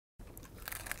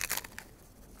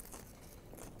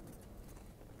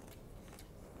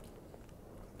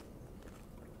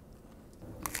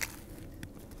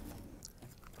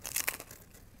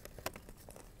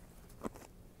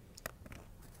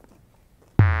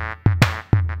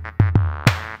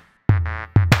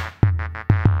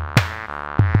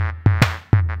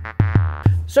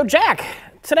So Jack,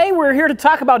 today we're here to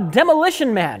talk about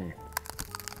Demolition Man.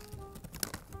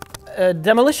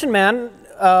 Demolition Man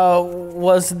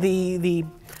was the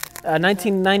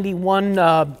 1991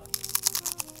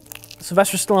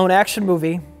 Sylvester Stallone action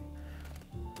movie.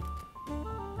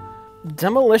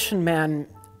 Demolition Man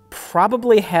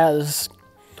probably has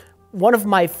one of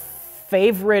my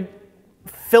favorite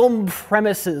film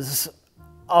premises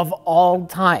of all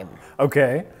time.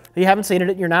 Okay. You haven't seen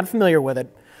it, you're not familiar with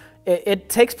it. It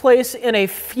takes place in a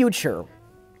future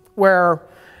where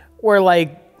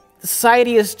like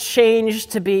society has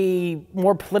changed to be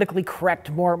more politically correct,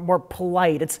 more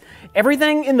polite.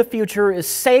 Everything in the future is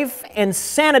safe and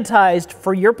sanitized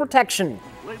for your protection.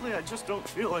 Lately, I just don't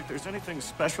feel like there's anything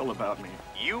special about me.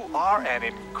 You are an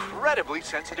incredibly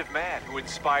sensitive man who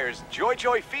inspires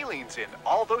joy feelings in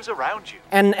all those around you.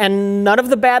 And none of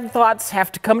the bad thoughts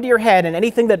have to come to your head, and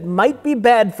anything that might be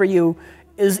bad for you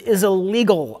is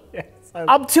illegal. Yes,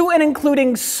 up to and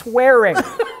including swearing.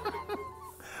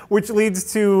 Which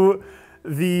leads to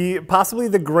possibly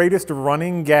the greatest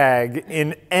running gag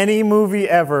in any movie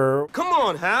ever. Come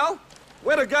on, Hal.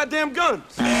 Where the goddamn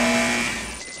guns?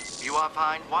 You are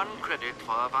fined 1 credit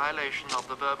for a violation of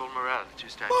the verbal morality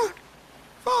statute. What?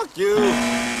 Fuck you.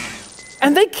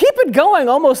 And they keep it going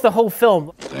almost the whole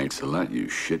film. Thanks a lot, you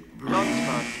shit. You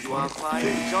are fined.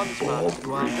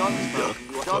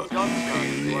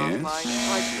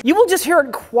 You will just hear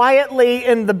it quietly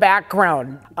in the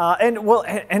background. And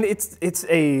it's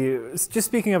just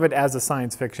speaking of it as a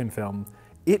science fiction film,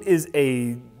 it is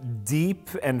a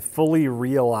deep and fully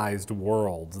realized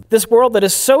world. This world that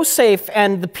is so safe,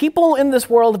 and the people in this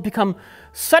world have become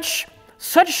such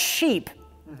sheep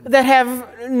that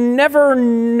have never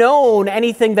known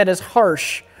anything that is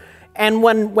harsh. And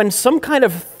when some kind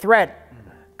of threat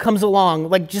comes along,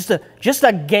 like just a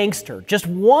gangster, just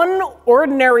one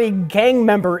ordinary gang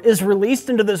member is released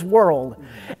into this world,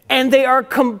 and they are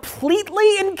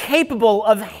completely incapable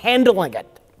of handling it.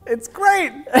 It's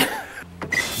great.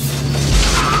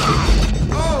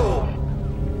 Oh!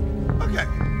 Okay.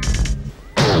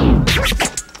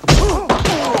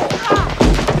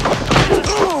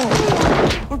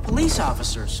 We're police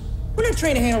officers. We're not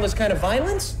trained to handle this kind of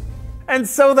violence. And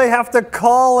so they have to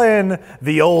call in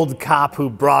the old cop who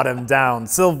brought him down,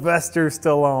 Sylvester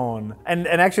Stallone. And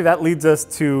actually that leads us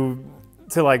to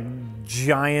like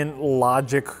giant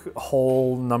logic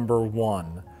hole number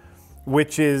 1.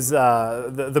 Which is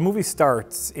the movie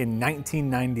starts in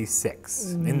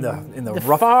 1996 in the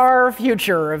rough far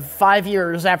future of 5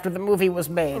 years after the movie was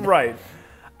made. Right,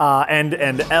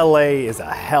 and LA is a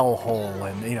hellhole,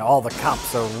 and all the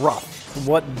cops are rough.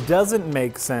 What doesn't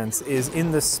make sense is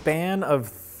in the span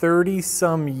of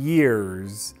 30-some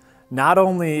years, not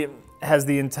only has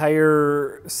the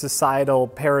entire societal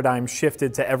paradigm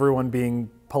shifted to everyone being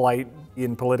polite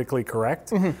and politically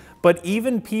correct, but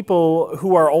even people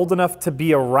who are old enough to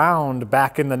be around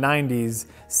back in the 90s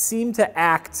seem to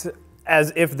act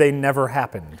as if they never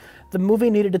happened. The movie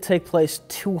needed to take place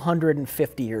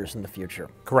 250 years in the future.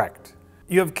 Correct.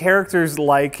 You have characters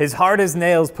like his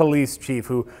hard-as-nails police chief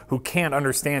who can't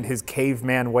understand his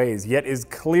caveman ways, yet is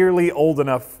clearly old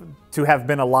enough to have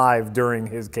been alive during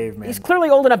his caveman. He's clearly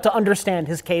old enough to understand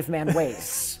his caveman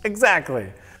ways.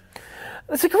 Exactly.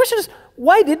 So the question is,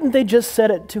 why didn't they just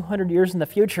set it 200 years in the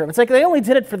future? It's like they only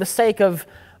did it for the sake of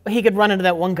he could run into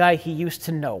that one guy he used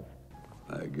to know.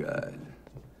 My God.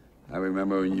 I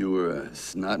remember when you were a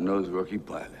snot-nosed rookie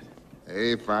pilot.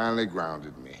 They finally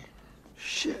grounded me.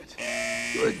 Shit.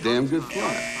 You're a damn good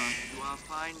flyer. You are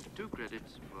fined 2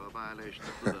 credits for a violation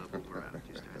of the verbal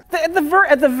morality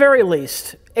statute. At the very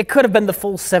least, it could have been the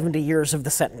full 70 years of the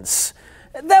sentence.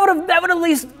 That would at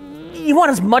least, you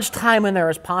want as much time in there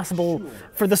as possible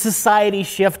for the society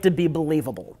shift to be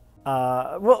believable.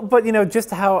 But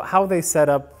just how they set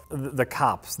up the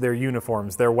cops, their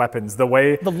uniforms, their weapons, the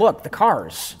way... The look, the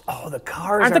cars. Oh, the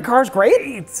cars Aren't the cars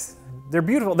great? They're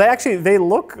beautiful. They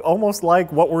look almost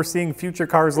like what we're seeing future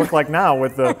cars look like now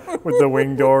with the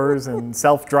wing doors and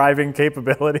self-driving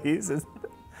capabilities.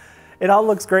 It all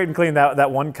looks great and clean.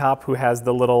 That one cop who has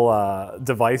the little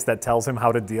device that tells him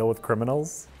how to deal with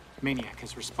criminals. Maniac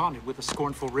has responded with a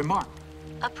scornful remark.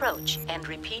 Approach and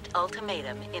repeat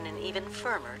ultimatum in an even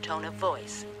firmer tone of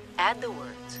voice. Add the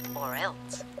words, or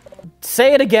else.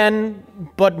 Say it again,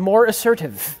 but more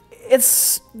assertive.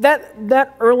 It's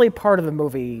that early part of the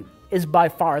movie is by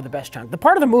far the best chunk. The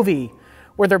part of the movie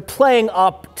where they're playing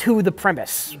up to the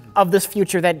premise of this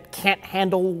future that can't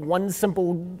handle one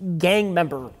simple gang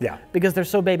member because they're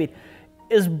so babied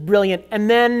is brilliant. And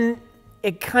then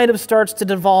it kind of starts to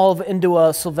devolve into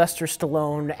a Sylvester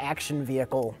Stallone action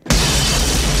vehicle.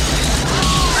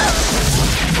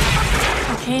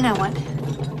 chain I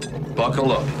want.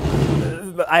 Buckle up.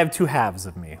 I have two halves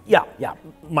of me. Yeah, yeah.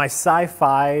 My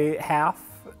sci-fi half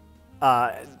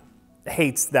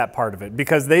hates that part of it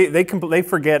because they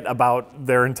forget about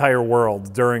their entire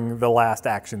world during the last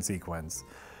action sequence.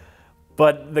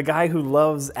 But the guy who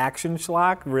loves action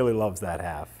schlock really loves that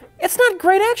half. It's not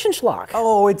great action schlock.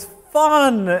 Oh, it's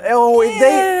fun. Oh,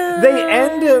 yeah. they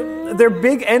end their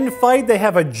big end fight. They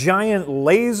have a giant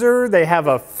laser. They have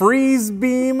a freeze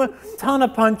beam. Ton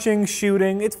of punching,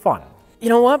 shooting. It's fun. You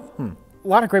know what? A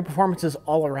lot of great performances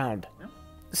all around.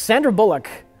 Sandra Bullock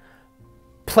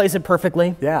plays it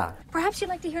perfectly. Yeah. Perhaps you'd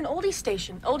like to hear an oldies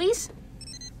station. Oldies?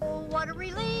 Oh, what a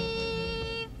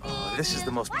relief! Oh, this is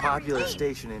the most popular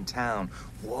station in town.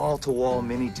 Wall-to-wall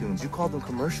mini-tunes. You call them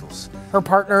commercials. Her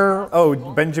partner... Oh,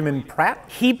 Benjamin Pratt?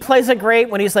 He plays it great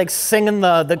when he's like singing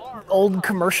the old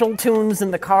commercial tunes in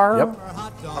the car. Yep.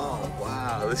 Oh,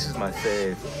 wow. This is my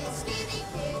fave.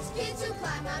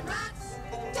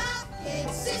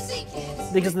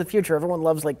 Because in the future, everyone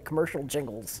loves like commercial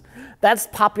jingles. That's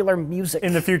popular music.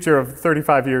 In the future of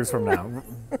 35 years from now.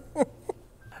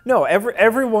 No,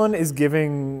 everyone is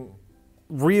giving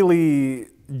really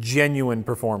genuine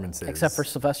performances. Except for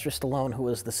Sylvester Stallone, who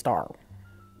is the star.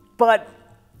 But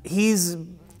he's...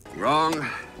 Wrong.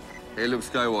 Hey, Luke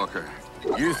Skywalker.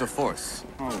 Use the Force.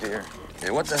 Oh, dear.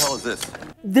 Hey, what the hell is this?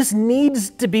 This needs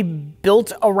to be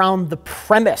built around the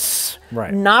premise,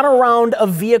 right? Not around a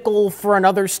vehicle for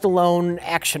another Stallone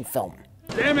action film.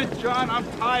 Damn it, John, I'm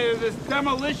tired of this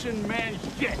Demolition Man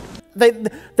shit.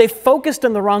 They focused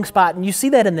in the wrong spot, and you see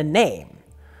that in the name.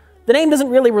 The name doesn't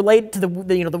really relate to the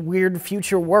weird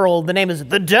future world. The name is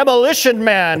The Demolition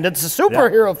Man. It's a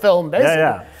superhero film, basically.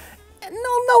 Yeah.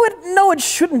 No, it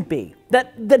shouldn't be.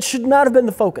 That should not have been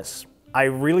the focus. I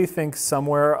really think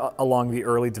somewhere along the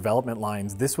early development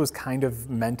lines, this was kind of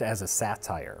meant as a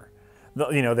satire.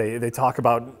 You know, they talk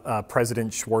about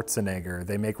President Schwarzenegger.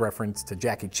 They make reference to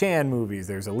Jackie Chan movies.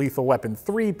 There's a Lethal Weapon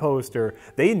 3 poster.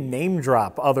 They name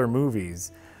drop other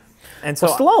movies. And so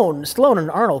Stallone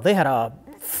and Arnold, they had a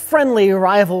friendly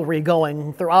rivalry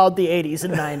going throughout the 80s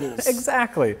and 90s.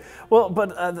 Exactly. Well,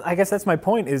 but I guess that's my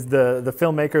point, is the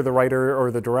filmmaker, the writer,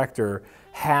 or the director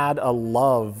had a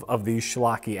love of these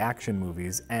schlocky action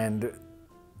movies, and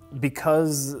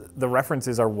because the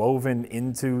references are woven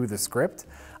into the script,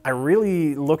 I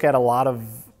really look at a lot of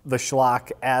the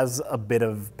schlock as a bit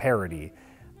of parody.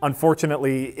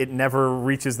 Unfortunately, it never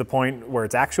reaches the point where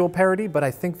it's actual parody, but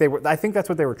I think that's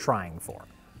what they were trying for.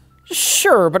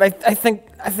 Sure, but I think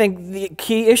the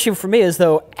key issue for me is,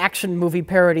 though, action movie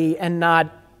parody and not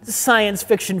science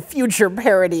fiction future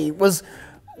parody was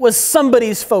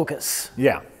somebody's focus.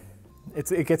 Yeah,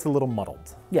 it gets a little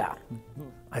muddled. Yeah.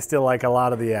 I still like a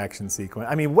lot of the action sequence.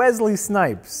 I mean, Wesley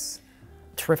Snipes.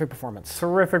 Terrific performance.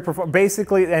 Terrific performance.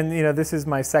 Basically, and you know, this is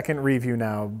my second review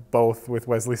now, both with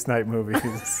Wesley Snipes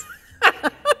movies.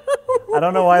 I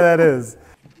don't know why that is.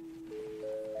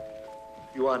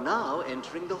 You are now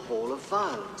entering the Hall of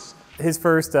Violence. His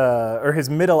first, or his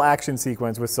middle action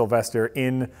sequence with Sylvester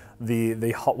in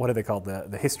the what are they called?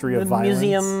 The History of Violence?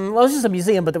 Museum. Well, it was just a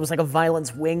museum, but there was like a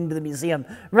violence wing to the museum.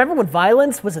 Remember when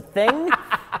violence was a thing?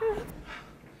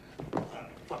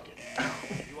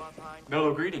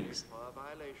 Mellow greetings.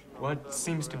 What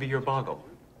seems to be your boggle?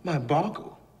 My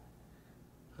boggle?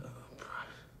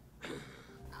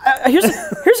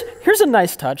 Here's a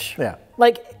nice touch. Yeah.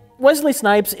 Like, Wesley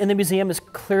Snipes in the museum is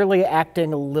clearly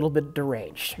acting a little bit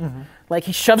deranged. Mm-hmm. Like,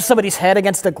 he shoves somebody's head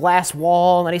against a glass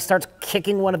wall, and then he starts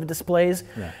kicking one of the displays.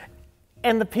 Yeah.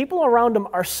 And the people around him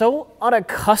are so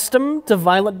unaccustomed to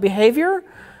violent behavior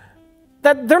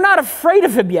that they're not afraid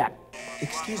of him yet.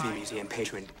 Excuse me, museum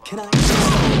patron. Can I...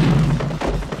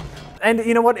 And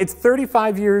you know what? It's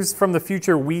 35 years from the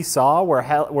future we saw where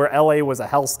LA was a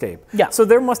hellscape. Yeah. So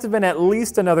there must have been at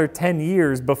least another 10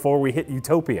 years before we hit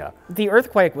utopia. The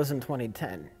earthquake was in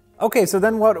 2010. Okay, so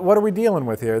then what are we dealing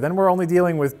with here? Then we're only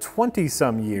dealing with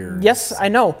 20-some years. Yes, I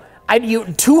know.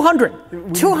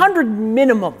 200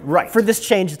 minimum for this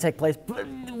change to take place. Is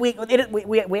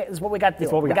what we got.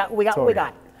 It's what we got. We got what we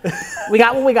got. We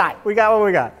got what we got. We got what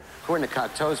we got. According to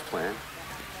Cocteau's plan,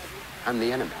 I'm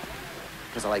the enemy.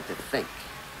 Because I like to think.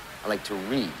 I like to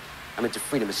read. I'm into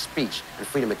freedom of speech and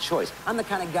freedom of choice. I'm the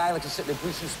kind of guy who likes to sit in a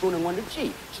greasy spoon and wonder,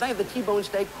 gee, should I have the T-bone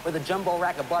steak or the jumbo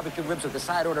rack of barbecue ribs with the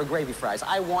side order of gravy fries?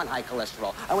 I want high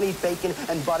cholesterol. I want to eat bacon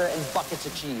and butter and buckets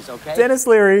of cheese, okay? Dennis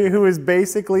Leary, who is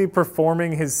basically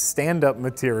performing his stand-up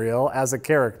material as a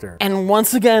character. And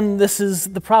once again, this is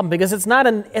the problem, because it's not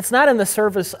in the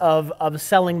service of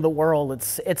selling the world.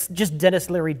 It's just Dennis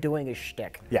Leary doing his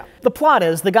shtick. Yeah. The plot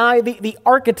is the guy, the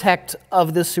architect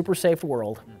of this super safe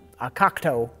world,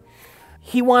 Cocteau,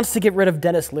 he wants to get rid of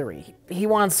Dennis Leary. He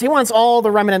wants all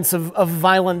the remnants of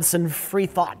violence and free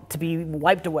thought to be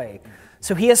wiped away.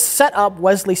 So he has set up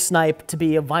Wesley Snipes to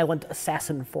be a violent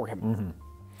assassin for him. Mm-hmm.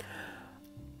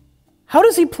 How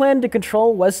does he plan to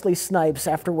control Wesley Snipes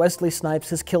after Wesley Snipes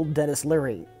has killed Dennis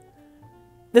Leary?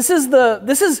 This is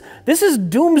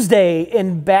Doomsday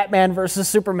in Batman versus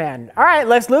Superman. All right,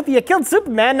 Lex Luthor, you killed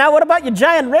Superman. Now what about your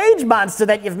giant rage monster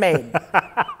that you've made?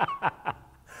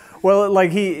 Well,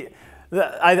 like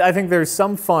I think there's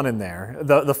some fun in there,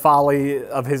 the folly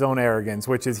of his own arrogance,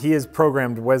 which is he has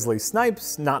programmed Wesley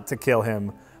Snipes not to kill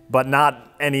him, but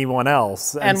not anyone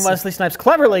else. And Wesley Snipes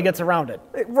cleverly gets around it.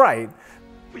 Right.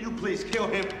 Will you please kill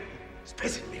him? It's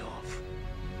pissing me off.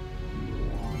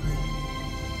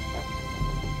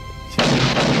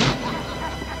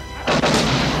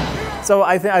 So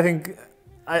I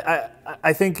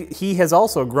think he has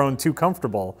also grown too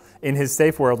comfortable in his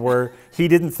safe world where he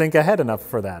didn't think ahead enough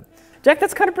for that. Jack,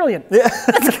 that's kind of brilliant.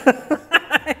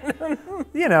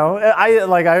 You know,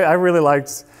 I really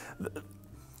liked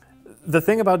the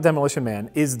thing about Demolition Man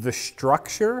is the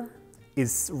structure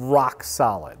is rock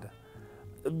solid.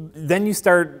 Then you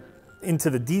start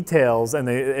into the details and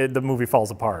the movie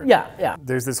falls apart. Yeah, yeah.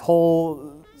 There's this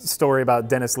whole story about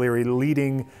Dennis Leary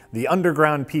leading the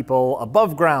underground people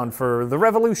above ground for the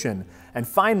revolution. And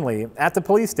finally, at the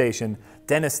police station,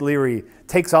 Dennis Leary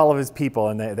takes all of his people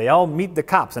and they all meet the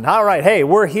cops. And all right, hey,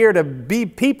 we're here to be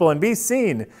people and be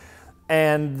seen.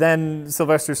 And then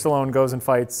Sylvester Stallone goes and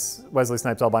fights Wesley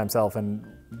Snipes all by himself, and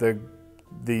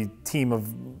the team of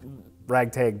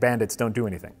ragtag bandits don't do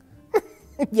anything.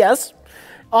 Yes.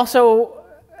 Also,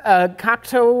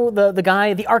 Cocteau, the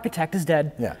guy, the architect, is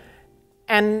dead. Yeah.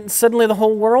 And suddenly the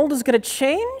whole world is going to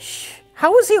change?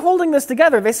 How is he holding this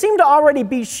together? They seem to already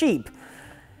be sheep.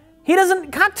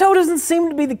 Cocteau doesn't seem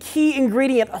to be the key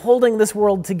ingredient holding this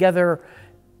world together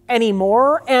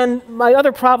anymore. And my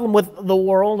other problem with the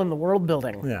world and the world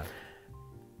building, yeah,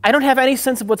 I don't have any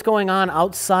sense of what's going on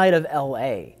outside of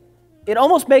LA. It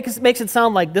almost makes it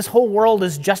sound like this whole world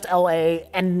is just LA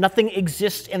and nothing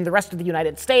exists in the rest of the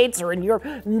United States or in Europe.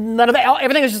 None of that,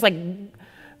 everything is just like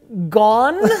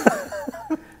gone.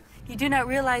 You do not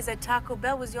realize that Taco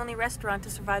Bell was the only restaurant to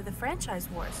survive the franchise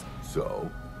wars.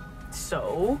 So?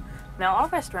 So? Now all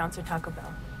restaurants are Taco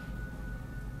Bell.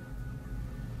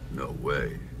 No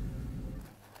way.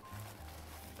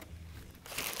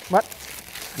 What?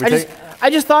 I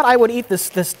just thought I would eat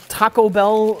this Taco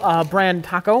Bell brand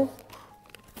taco.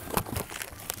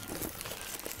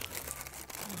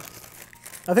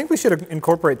 I think we should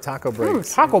incorporate taco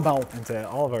breaks Taco Bell into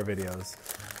all of our videos.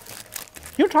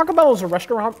 You know, Taco Bell is a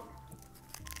restaurant.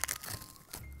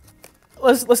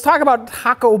 Let's talk about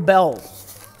Taco Bell.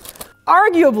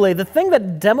 Arguably, the thing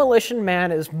that Demolition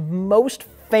Man is most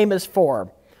famous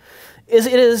for is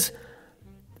it is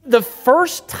the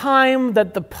first time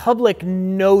that the public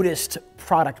noticed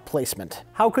product placement.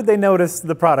 How could they notice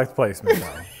the product placement,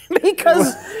 though?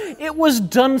 Because it was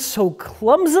done so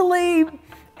clumsily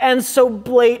and so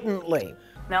blatantly.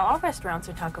 Now all restaurants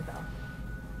are Taco Bell.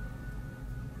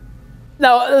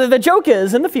 Now, the joke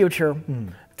is, in the future,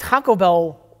 Taco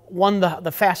Bell won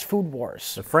the fast food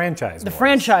wars. The franchise wars. The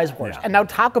franchise wars. Yeah. And now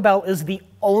Taco Bell is the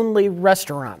only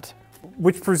restaurant.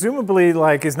 Which presumably,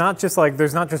 like, is not just like,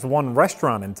 there's not just one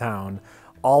restaurant in town.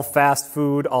 All fast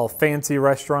food, all fancy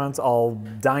restaurants, all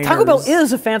diners. Taco Bell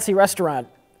is a fancy restaurant.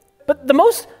 But the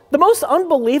most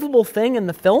unbelievable thing in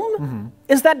the film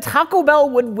is that Taco Bell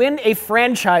would win a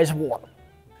franchise war.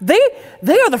 They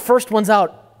are the first ones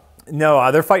out.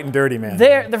 No, they're fighting dirty, man.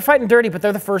 They're fighting dirty, but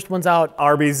they're the first ones out.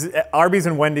 Arby's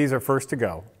and Wendy's are first to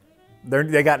go.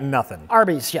 They got nothing.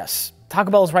 Arby's, yes. Taco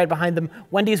Bell is right behind them.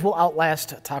 Wendy's will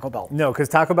outlast Taco Bell. No, because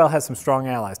Taco Bell has some strong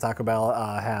allies. Taco Bell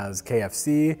has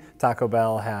KFC. Taco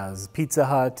Bell has Pizza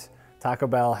Hut. Taco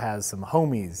Bell has some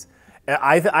homies.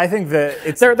 I think that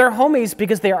it's... They're homies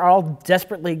because they are all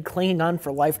desperately clinging on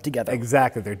for life together.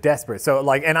 Exactly, they're desperate. So,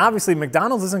 like, and obviously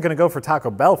McDonald's isn't going to go for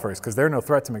Taco Bell first because they're no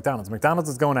threat to McDonald's. McDonald's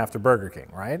is going after Burger King,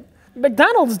 right?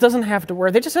 McDonald's doesn't have to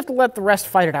worry. They just have to let the rest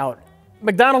fight it out.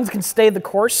 McDonald's can stay the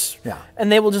course,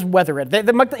 and they will just weather it.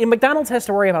 McDonald's has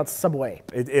to worry about Subway.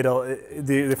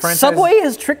 The franchise... Subway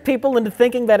has tricked people into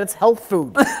thinking that it's health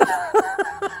food.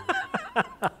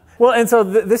 Well, and so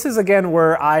this is, again,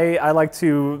 where I like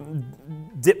to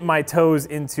dip my toes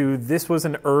into, this was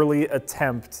an early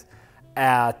attempt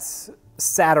at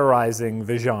satirizing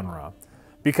the genre.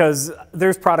 Because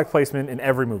there's product placement in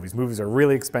every movie. Movies are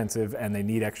really expensive, and they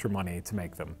need extra money to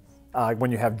make them.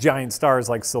 When you have giant stars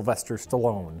like Sylvester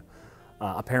Stallone,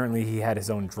 apparently he had his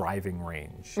own driving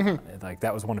range. Like,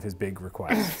 that was one of his big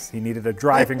requests. He needed a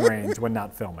driving range when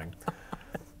not filming.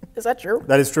 Is that true?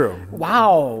 That is true.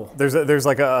 Wow. There's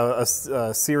like a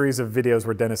series of videos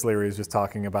where Dennis Leary is just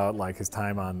talking about like his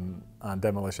time on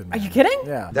Demolition Man. Are you kidding?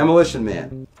 Yeah. Demolition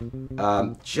Man,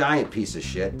 giant piece of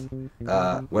shit.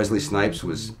 Wesley Snipes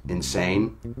was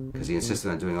insane because he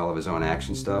insisted on doing all of his own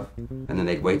action stuff, and then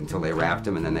they'd wait until they wrapped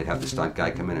him, and then they'd have the stunt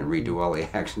guy come in and redo all the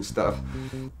action stuff.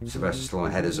 Sylvester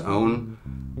Stallone had his own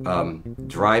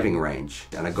driving range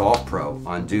and a golf pro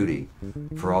on duty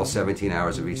for all 17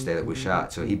 hours of each day that we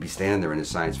shot. So he'd be standing there in his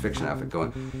science fiction outfit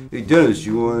going, "Hey Dennis,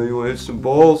 you want to hit some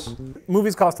balls?"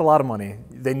 Movies cost a lot of money.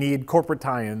 They need corporate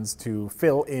tie-ins to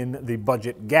fill in the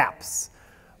budget gaps.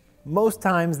 Most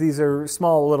times these are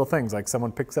small little things, like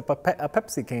someone picks up a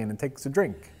Pepsi can and takes a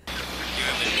drink.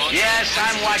 Yes,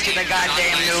 I'm watching the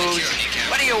goddamn news.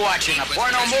 What are you watching, a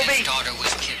porno movie?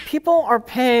 People are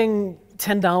paying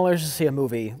 $10 to see a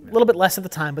movie. A little bit less at the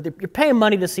time, but you're paying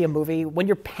money to see a movie. When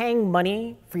you're paying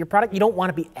money for your product, you don't want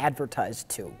to be advertised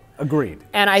to. Agreed.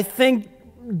 And I think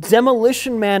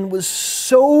Demolition Man was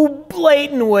so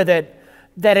blatant with it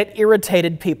that it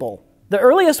irritated people. The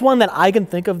earliest one that I can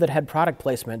think of that had product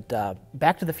placement,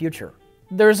 Back to the Future.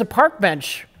 There's a park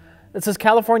bench that says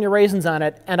California Raisins on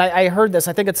it, and I heard this.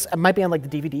 I think it might be on like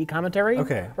the DVD commentary,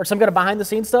 or some kind of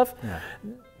behind-the-scenes stuff. Yeah.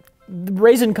 The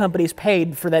raisin companies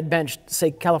paid for that bench to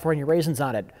say California Raisins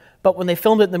on it, but when they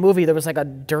filmed it in the movie, there was like a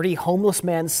dirty homeless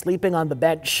man sleeping on the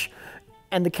bench,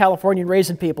 and the California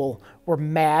Raisin people were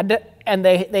mad, and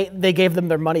they gave them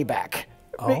their money back.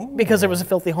 Because there was a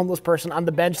filthy homeless person on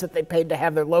the bench that they paid to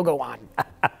have their logo on.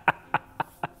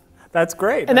 That's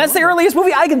great. And that's the earliest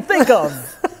movie I can think of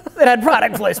that had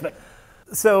product placement.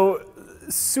 So,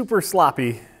 super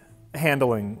sloppy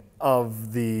handling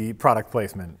of the product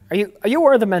placement. Are you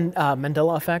aware of the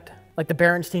Mandela effect? Like the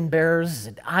Berenstain Bears,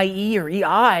 IE or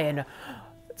EI, and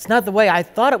it's not the way I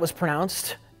thought it was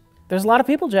pronounced. There's a lot of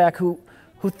people, Jack, who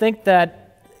think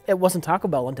that it wasn't Taco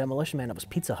Bell in Demolition Man, it was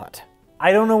Pizza Hut.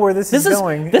 I don't know where this is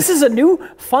going. This is a new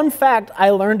fun fact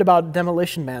I learned about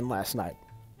Demolition Man last night.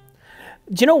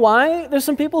 Do you know why there's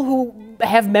some people who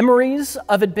have memories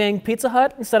of it being Pizza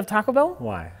Hut instead of Taco Bell?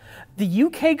 Why? The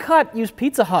UK cut used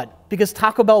Pizza Hut because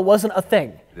Taco Bell wasn't a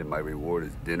thing. Then my reward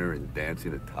is dinner and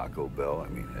dancing at Taco Bell. I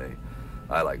mean, hey,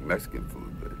 I like Mexican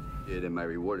food, but then my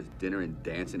reward is dinner and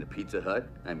dancing at Pizza Hut.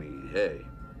 I mean, hey,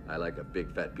 I like a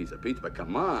big fat piece of pizza, but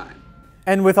come on.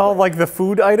 And with all like the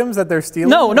food items that they're stealing?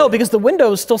 No, because the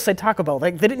windows still say Taco Bell. They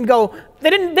didn't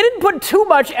put too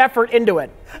much effort into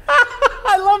it.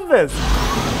 I love this.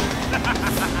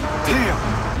 Damn.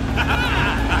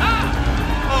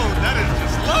 Oh, that is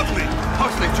just lovely.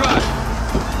 Parsley dry.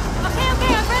 Okay,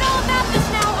 I've read all about this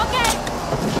now,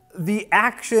 okay? The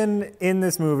action in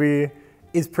this movie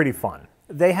is pretty fun.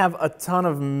 They have a ton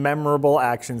of memorable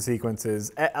action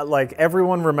sequences. Like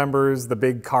everyone remembers the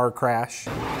big car crash.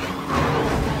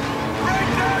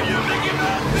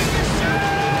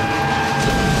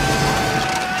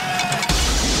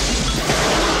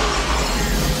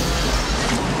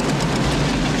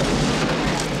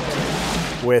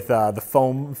 With the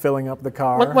foam filling up the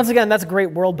car. Once again, that's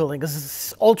great world building because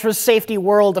this ultra safety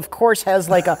world, of course, has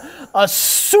like a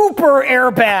super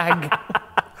airbag,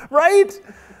 right?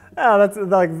 Oh,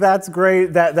 that's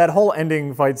great. That whole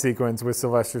ending fight sequence with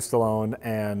Sylvester Stallone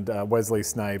and Wesley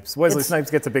Snipes. Wesley Snipes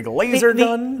gets a big laser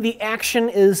gun. The action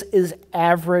is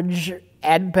average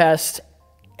at best,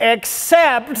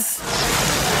 except.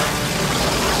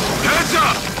 Hands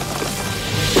up!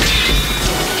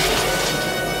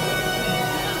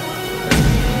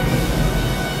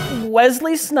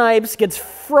 Wesley Snipes gets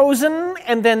frozen,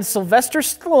 and then Sylvester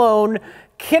Stallone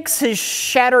kicks his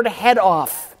shattered head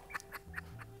off.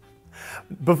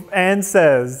 And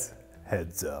says,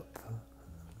 "Heads up."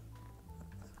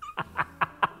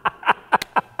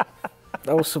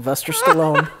 Oh, Sylvester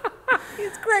Stallone.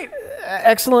 He's great.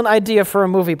 Excellent idea for a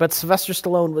movie, but Sylvester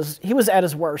Stallone was at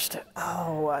his worst.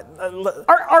 Oh,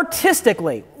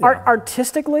 artistically,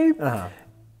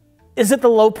 is it the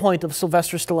low point of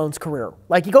Sylvester Stallone's career?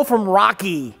 Like, you go from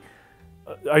Rocky.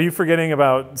 Are you forgetting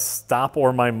about Stop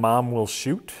or My Mom Will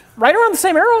Shoot? Right around the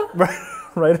same era.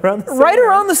 Right around the same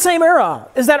around the same era.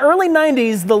 Is that early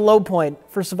 90s the low point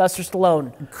for Sylvester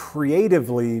Stallone?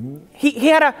 Creatively. He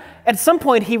had at some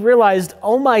point he realized,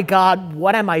 oh my God,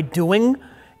 what am I doing?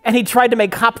 And he tried to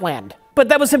make Copland. But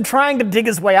that was him trying to dig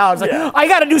his way out. It's like, I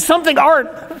gotta do something art.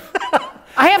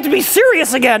 I have to be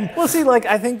serious again. Well, see, like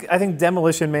I think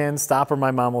Demolition Man, Stop or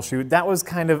My Mom Will Shoot, that was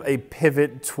kind of a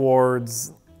pivot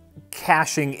towards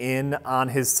cashing in on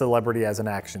his celebrity as an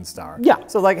action star. Yeah.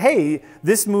 So like, hey,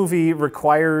 this movie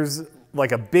requires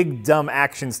like a big dumb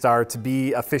action star to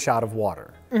be a fish out of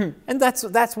water. Mm-hmm. And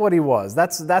that's what he was.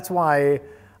 That's why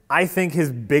I think his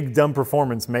big dumb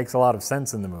performance makes a lot of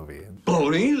sense in the movie.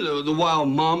 Boney, the wild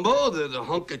mambo, the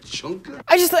hunka chunka.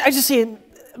 I just see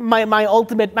my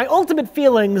ultimate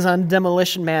feelings on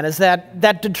Demolition Man is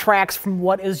that detracts from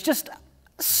what is just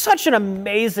such an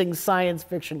amazing science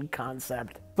fiction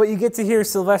concept. But you get to hear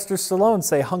Sylvester Stallone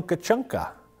say hunka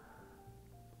chunka.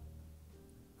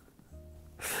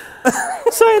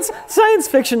 Science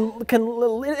fiction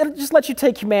it just lets you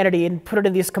take humanity and put it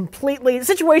in these completely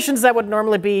situations that would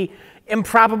normally be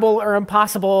improbable or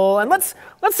impossible, and let's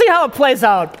see how it plays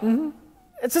out. Mm-hmm.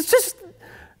 It's just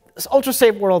this ultra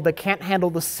safe world that can't handle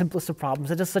the simplest of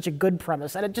problems. It's just such a good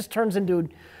premise, and it just turns into,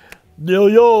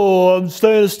 yo, I'm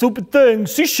saying a stupid thing.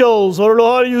 Seashells. I don't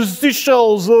know how to use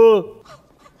seashells.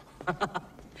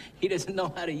 He doesn't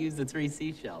know how to use the 3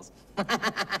 seashells.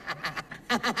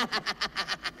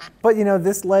 But you know,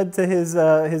 this led to his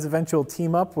eventual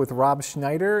team up with Rob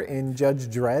Schneider in Judge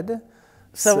Dredd.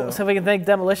 So we can thank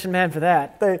Demolition Man for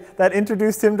that. That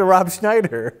introduced him to Rob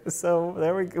Schneider. So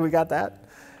there we got that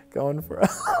going for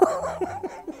us.